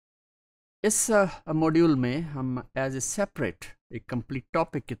इस मॉड्यूल में हम एज ए सेपरेट एक कंप्लीट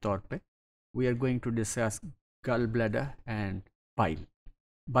टॉपिक के तौर पे we are going to discuss गल bladder and bile.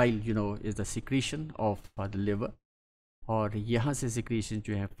 Bile is the secretion of the liver, और यहाँ से सिक्रीशन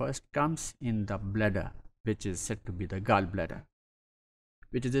जो है first comes in the bladder which is said to be the gall bladder,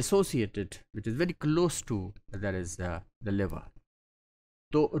 which is associated, which is very close to that is the liver.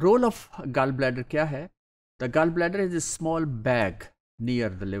 तो role of gallbladder क्या है? The gallbladder is a small bag near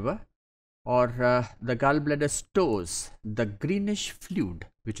the liver, or the gallbladder stores the greenish fluid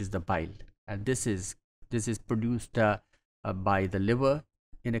which is the bile, and this is produced by the liver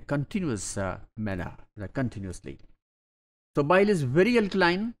in a continuous manner, continuously. So bile is very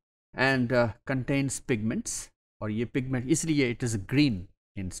alkaline and contains pigments, और ये pigment इसलिए it is green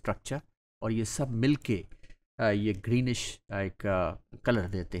in structure, और ये सब मिलके ये greenish एक colour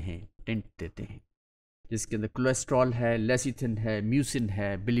देते हैं, टिंट देते हैं, जिसके अंदर कोलेस्ट्रॉल है, लेसिथिन है, म्यूसिन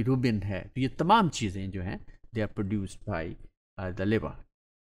है, बिलीरुबिन है. तो ये तमाम चीज़ें जो हैं they are produced by the liver.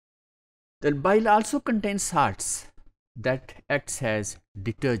 The bile also contains salts that acts as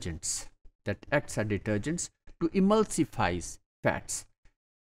detergents to इमल्सिफाइज fats.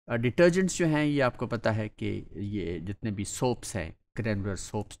 Detergents जो हैं ये आपको पता है कि ये जितने भी सोप्स हैं, ग्रैनुलर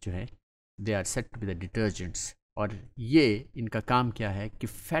सोप्स जो हैं, they are said to be the detergents, और ये इनका काम क्या है कि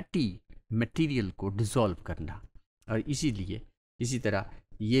फैटी मटेरियल को डिज़ोल्व करना, और इसीलिए इसी तरह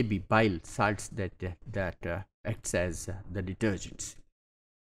ये भी bile salts that acts as the detergents.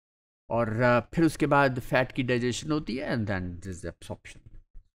 और फिर उसके बाद फैट की डाइजेशन होती है and then this absorption.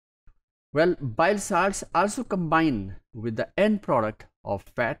 Well, bile salts also combine with the end product of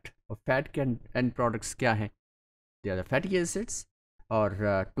fat, और फैट के एंड प्रोडक्ट्स क्या हैं? They are the fatty acids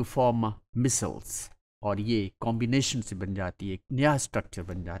और टू फॉर्म मिसल्स, और ये कॉम्बिनेशन से बन जाती है, एक नया स्ट्रक्चर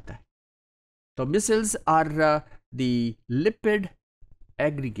बन जाता है. तो micelles are the lipid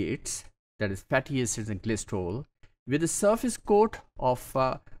aggregates that is fatty acids and cholesterol with the surface coat of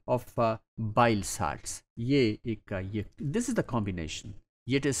bile salts. ये this is the combination.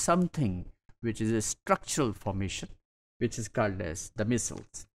 It is something which is a structural formation which is called as the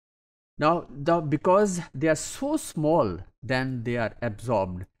micelles. Now, because they are so small, then they are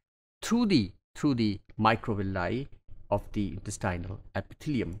absorbed through the microvilli of the intestinal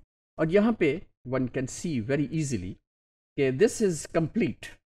epithelium. और यहाँ पे one can see very easily कि this is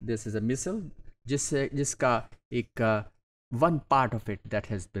complete. This is a micelle जिसका एक one part of it that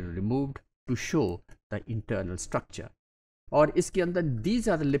has been removed to show the internal structure. और इसके अंदर these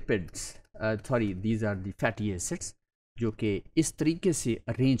are the lipids, these are the fatty acids जो कि इस तरीके से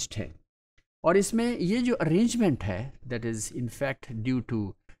अरेंज्ड है. और इसमें ये जो अरेंजमेंट है that is in fact due to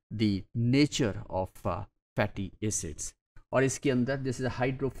the nature of fatty acids. और इसके अंदर this is a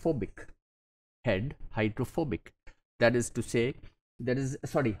hydrophobic head, hydrophobic, that is to say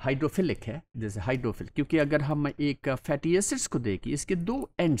hydrophilic है, this is hydrophilic, क्योंकि अगर हम एक fatty acids को देखें, इसके दो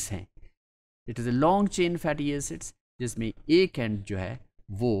ends हैं. It is a long chain fatty acids जिसमें एक एंड जो है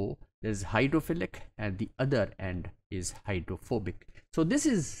वो is hydrophilic and the other end is hydrophobic. So this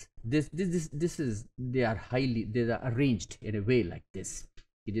is they are arranged in a way like this,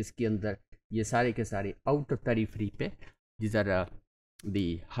 कि जिसके अंदर ये सारे के सारे outer periphery पे these are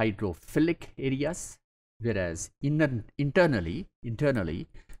the hydrophilic areas, whereas internally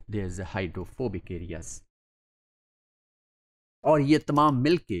there's a hydrophobic areas. और ये तमाम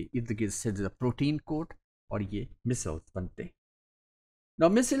मिलके इर्द गिर्द से प्रोटीन कोट और ये मिसल्स बनते हैं. Now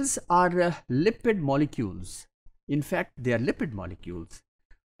micells are lipid molecules. In fact, they are lipid molecules,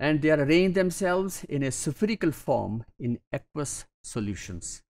 and they are arranged themselves in a spherical form in aqueous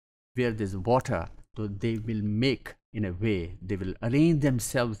solutions where there is water. So they will arrange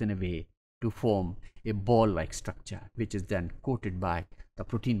themselves in a way to form a ball-like structure, which is then coated by the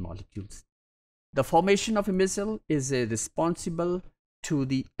protein molecules. The formation of a micelle is responsible to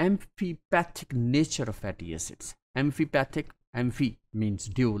the amphipathic nature of fatty acids. Amphi means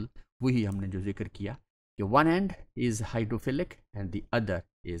dual, वही हमने जो जिक्र किया कि one end is hydrophilic and the other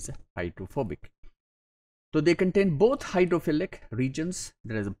is hydrophobic. So they contain both hydrophilic regions,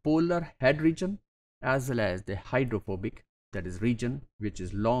 that is a polar head region, as well as the hydrophobic, that is region which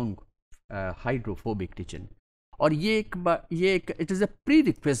is long hydrophobic region. और ये एक it is a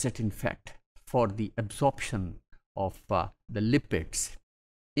prerequisite in fact for the absorption of the lipids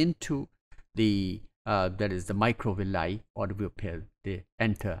into the that is the microvilli, or where they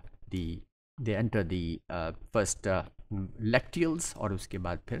enter the first lacteals, और उसके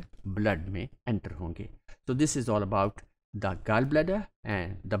बाद फिर blood में enter होंगे. So this is all about the gallbladder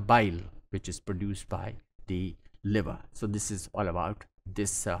and the bile which is produced by the liver. So this is all about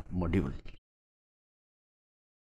this module.